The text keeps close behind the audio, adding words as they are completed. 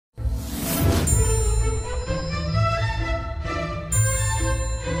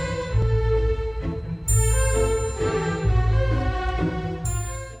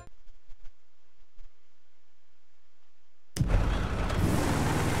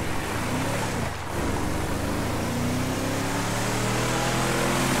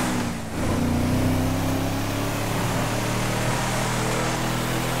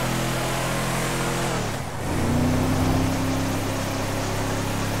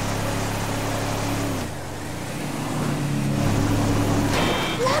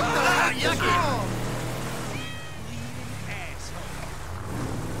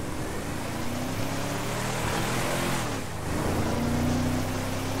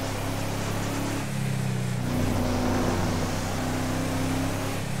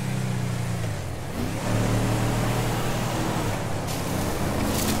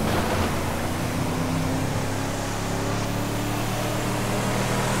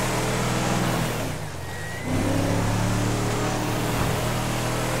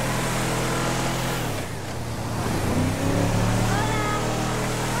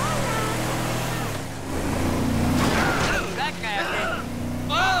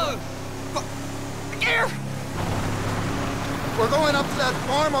Here! We're going up to that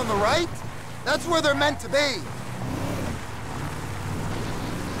farm on the right? That's where they're meant to be.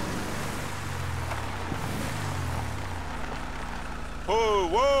 Whoa,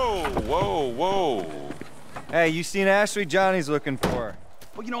 whoa, whoa, whoa. Hey, you seen Ashley? Johnny's looking for her.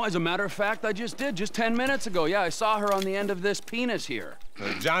 Well, you know, as a matter of fact, I just did, just 10 minutes ago. Yeah, I saw her on the end of this penis here.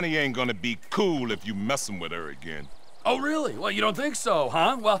 Johnny ain't gonna be cool if you messing with her again. Oh, really? Well, you don't think so,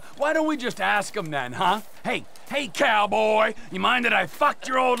 huh? Well, why don't we just ask him then, huh? Hey, cowboy, you mind that I fucked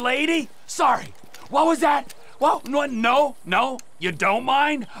your old lady? Sorry, what was that? Well, no, you don't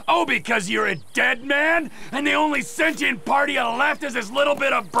mind? Oh, because you're a dead man? And the only sentient part you left is this little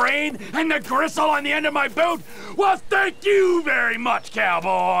bit of brain and the gristle on the end of my boot? Well, thank you very much,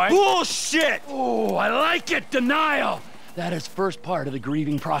 cowboy. Bullshit! Oh, I like it, denial. That is first part of the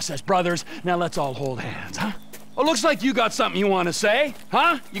grieving process, brothers. Now let's all hold hands, huh? Well, looks like you got something you want to say,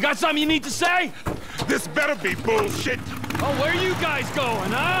 huh? You got something you need to say? This better be bullshit. Oh, where you guys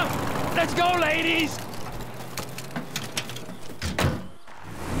going, huh? Let's go, ladies.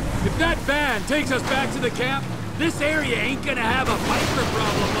 If that van takes us back to the camp, this area ain't gonna have a biker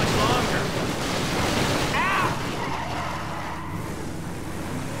problem much longer.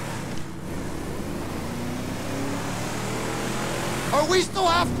 Ow! Are we still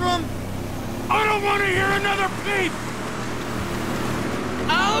after him? I don't want to hear another beep!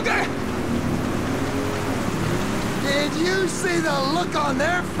 Okay! Did you see the look on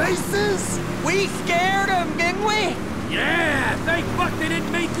their faces? We scared them, didn't we? Yeah, thank fuck they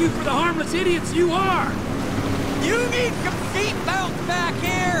didn't make you for the harmless idiots you are! You need some seatbelts back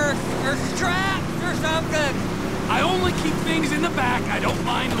here, or straps or something. I only keep things in the back I don't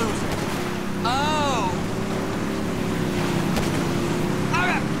mind losing. Oh.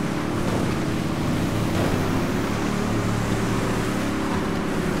 Okay.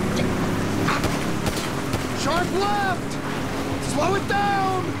 Sharp left! Slow it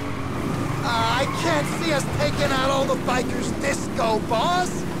down! I can't see us taking out all the bikers disco,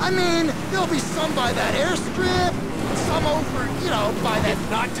 boss. I mean, there'll be some by that airstrip, some over, you know, by that... If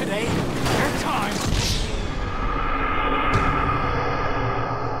not today, their time.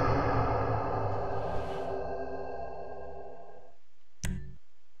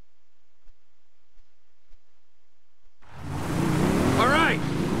 All right,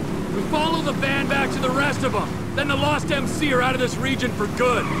 we follow the van back to the rest of them. Then the Lost MC are out of this region for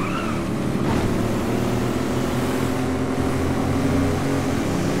good.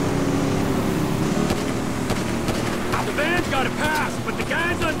 Got a pass, but the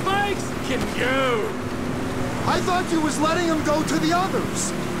guys on bikes can go. I thought you was letting them go to the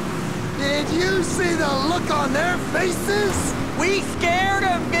others. Did you see the look on their faces? We scared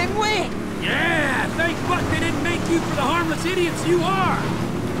them, didn't we? Yeah, thank fuck they didn't make you for the harmless idiots you are.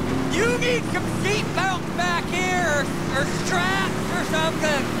 You need some seatbelts back here, or straps or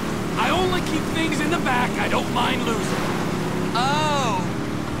something. I only keep things in the back I don't mind losing. Oh.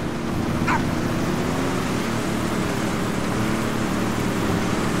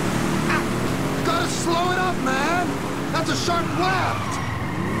 Slow it up, man! That's a sharp left!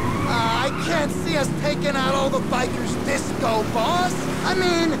 I can't see us taking out all the bikers disco, boss! I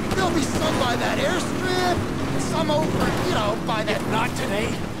mean, there'll be some by that airstrip, some over, you know, by that... If not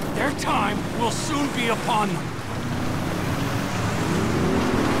today, their time will soon be upon them.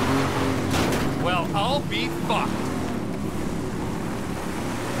 Well, I'll be fucked.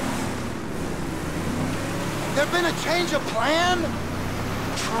 There been a change of plan?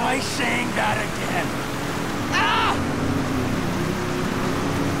 Try saying that again. Ah!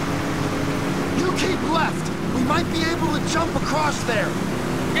 You keep left. We might be able to jump across there.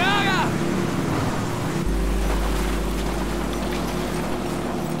 Yeah!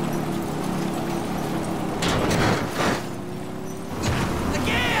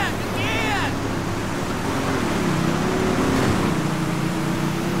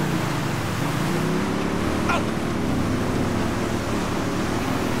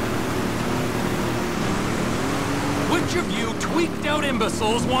 Which of you tweaked-out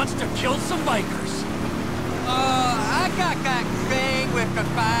imbeciles wants to kill some bikers? I got that thing with the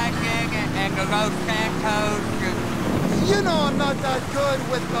fighting and the Los Santos. You know I'm not that good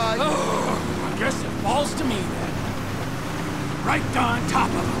with, Oh, I guess it falls to me then. Right on top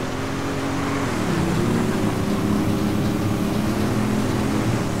of them.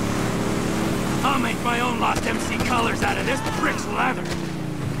 I'll make my own Lost MC colors out of this brick's leather.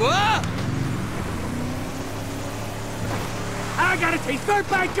 Whoa! I gotta taste their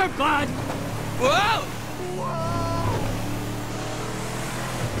biker blood! Whoa!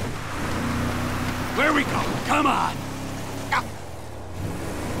 Where we go? Come on!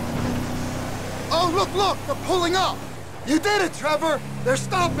 look, look! They're pulling up! You did it, Trevor! They're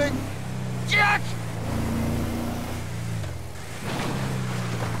stopping! Jack!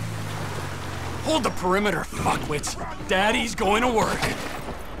 Hold the perimeter, fuckwits. Daddy's going to work.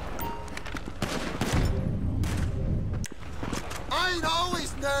 I ain't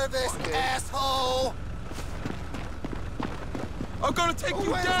always nervous, asshole! I'm gonna take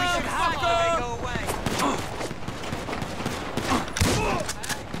you Wait, down, we should fucker! Go away.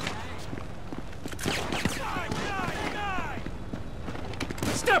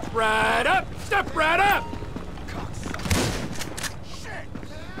 Step right up! Step right up!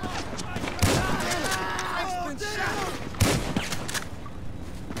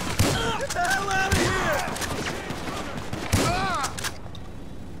 Get the hell out of here!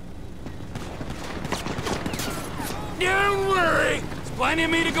 Don't worry! There's plenty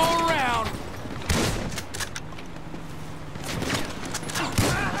of me to go around.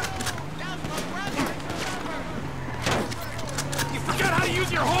 You forgot how to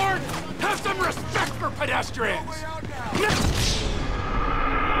use your horn? Have some respect for pedestrians!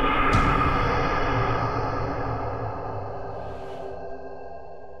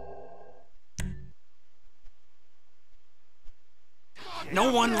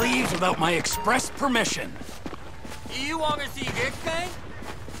 No one leaves without my express permission. You want to see this thing?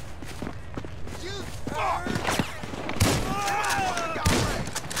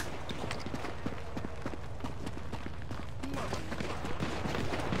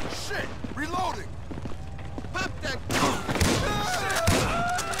 Shit! Reloading! Pop that!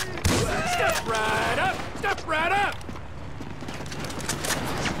 Step right up! Step right up!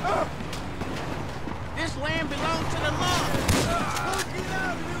 This land belongs to the law.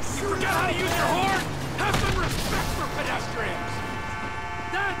 You forgot how to use your horn? Have some respect for pedestrians!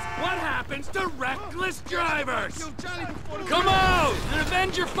 That's what happens to reckless drivers! Come out and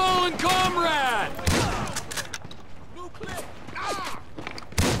avenge your fallen comrade!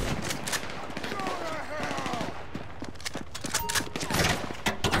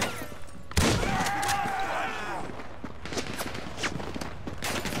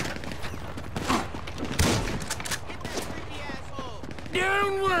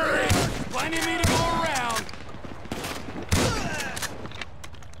 Don't worry! Plenty of me to go around.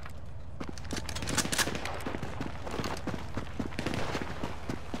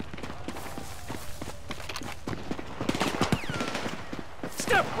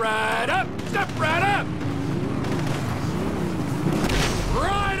 Step right up! Step right up!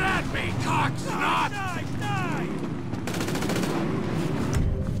 Right at me, cock snot!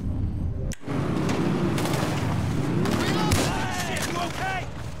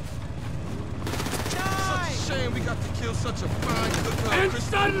 Shame we got to kill such a fine good And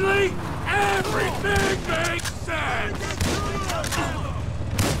suddenly, everything makes sense!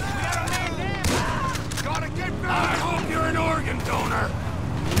 Gotta get I back! hope you're an organ donor!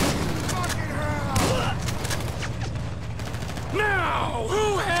 Fucking hell! Now,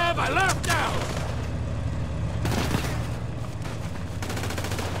 who have I left out?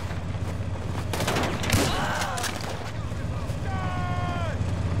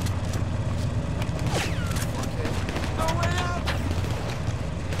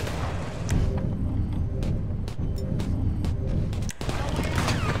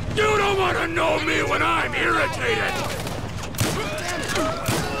 You don't want to know me when I'm irritated!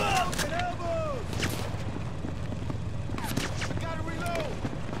 Gotta reload!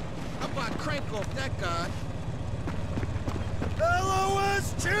 How about crank off that guy?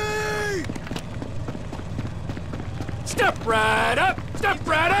 LOST! Step right up! Step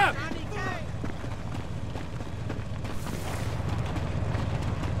right up!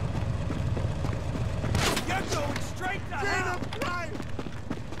 You're going straight to hell!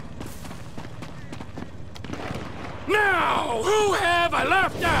 Now, who have I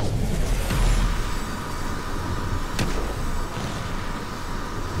left out?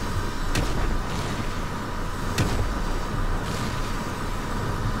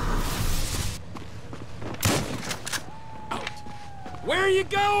 Where are you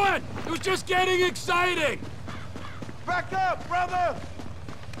going? It was just getting exciting! Back up, brother!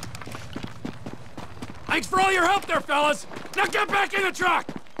 Thanks for all your help there, fellas! Now get back in the truck!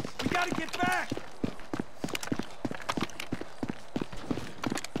 We gotta get back!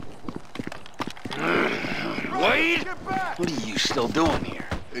 Wade? Get back! What are you still doing here?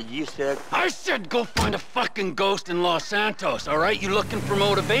 You said... I said go find a fucking ghost in Los Santos, all right? You looking for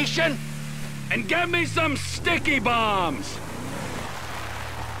motivation? And get me some sticky bombs!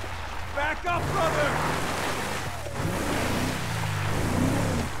 Back up, brother!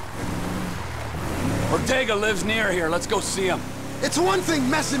 Ortega lives near here. Let's go see him. It's one thing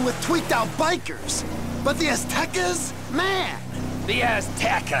messing with tweaked out bikers, but the Aztecas? Man! The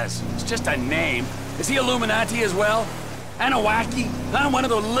Aztecas. It's just a name. Is he Illuminati as well? Anunnaki? One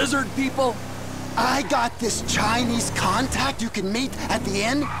of the lizard people? I got this Chinese contact you can meet at the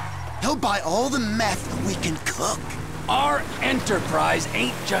inn. He'll buy all the meth we can cook. Our enterprise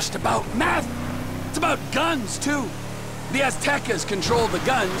ain't just about meth. It's about guns, too. The Aztecas control the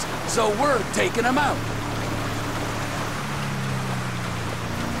guns, so we're taking them out.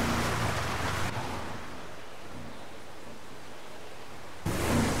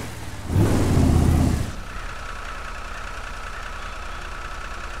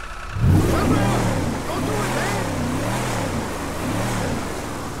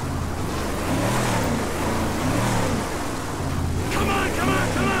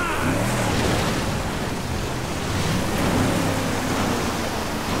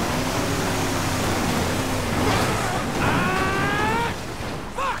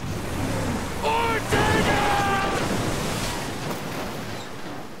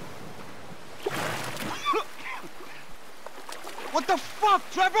 What the fuck,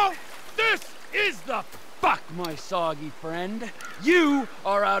 Trevor? This is the fuck, my soggy friend. You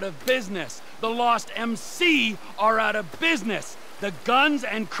are out of business. The Lost MC are out of business. The guns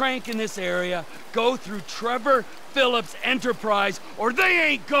and crank in this area go through Trevor Phillips' enterprise, or they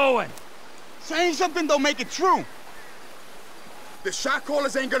ain't going. Saying something don't make it true. The shot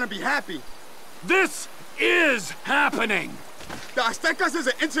callers ain't gonna be happy. This is happening. The Aztecas is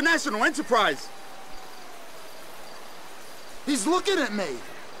an international enterprise. He's looking at me.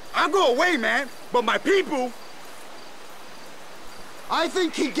 I'll go away, man, but my people... I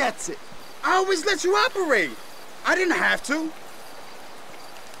think he gets it. I always let you operate. I didn't have to.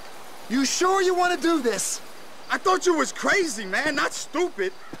 You sure you want to do this? I thought you was crazy, man, not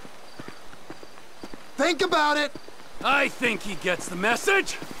stupid. Think about it. I think he gets the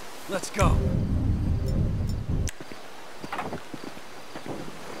message. Let's go.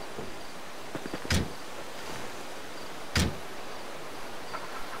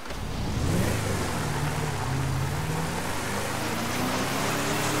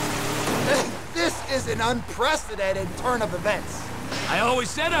 This is an unprecedented turn of events. I always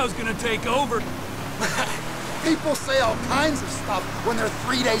said I was gonna take over. People say all kinds of stuff when they're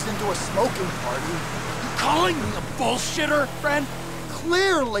 3 days into a smoking party. You calling me a bullshitter, friend?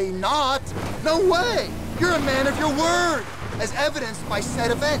 Clearly not. No way. You're a man of your word, as evidenced by said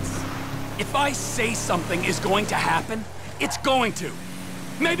events. If I say something is going to happen, it's going to.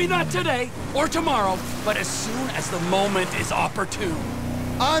 Maybe not today or tomorrow, but as soon as the moment is opportune.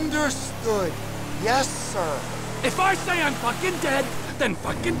 Understood. Yes, sir. If I say I'm fucking dead, then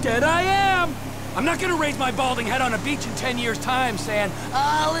fucking dead I am. I'm not gonna raise my balding head on a beach in 10 years' time saying,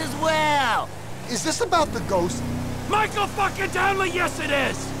 all is well. Is this about the ghost? Michael fucking Townley, yes it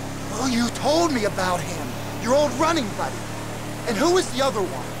is. Oh, you told me about him. Your old running buddy. And who was the other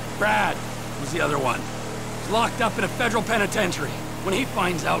one? Brad was the other one. He's locked up in a federal penitentiary. When he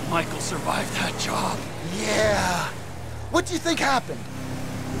finds out Michael survived that job. Yeah. What do you think happened?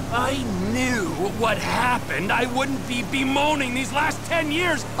 I knew what happened. I wouldn't be bemoaning these last 10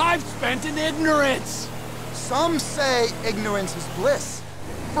 years I've spent in ignorance. Some say ignorance is bliss.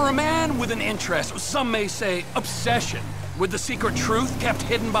 For a man with an interest, some may say obsession, with the secret truth kept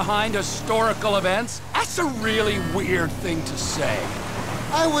hidden behind historical events, that's a really weird thing to say.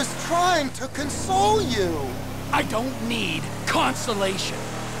 I was trying to console you. I don't need consolation.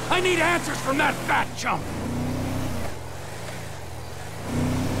 I need answers from that fat chump.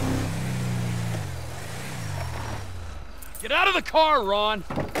 Get out of the car, Ron.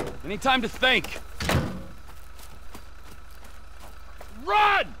 Any time to think.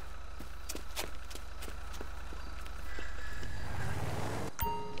 Run!